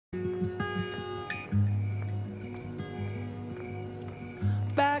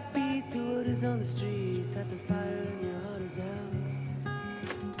rumors on the street that the fire in your heart is out.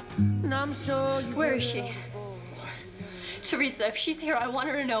 And I'm sure you. Where is she? Teresa, if she's here, I want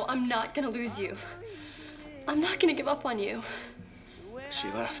her to know I'm not gonna lose you. I'm not gonna give up on you. She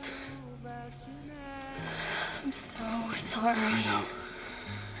left. I'm so sorry. I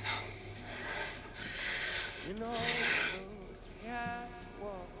know.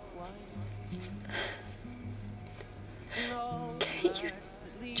 Can't you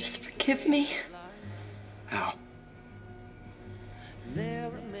just forgive me? How? I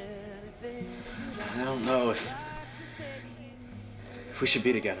don't know if we should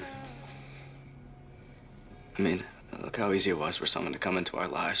be together. I mean, look how easy it was for someone to come into our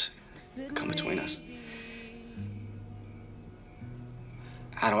lives, come between us.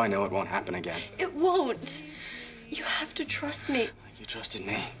 How do I know it won't happen again? It won't. You have to trust me. Like you trusted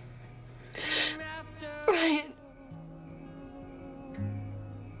me. Ryan.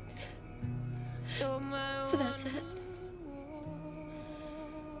 So that's it?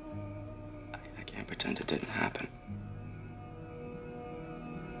 I can't pretend it didn't happen.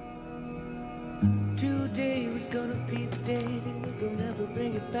 Today was gonna be the day they'll never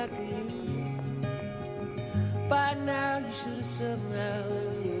bring it back to you. By now you should have somehow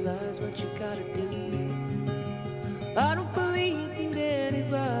realized what you gotta do. I don't believe that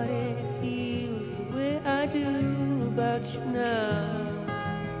anybody feels the way I do about you now.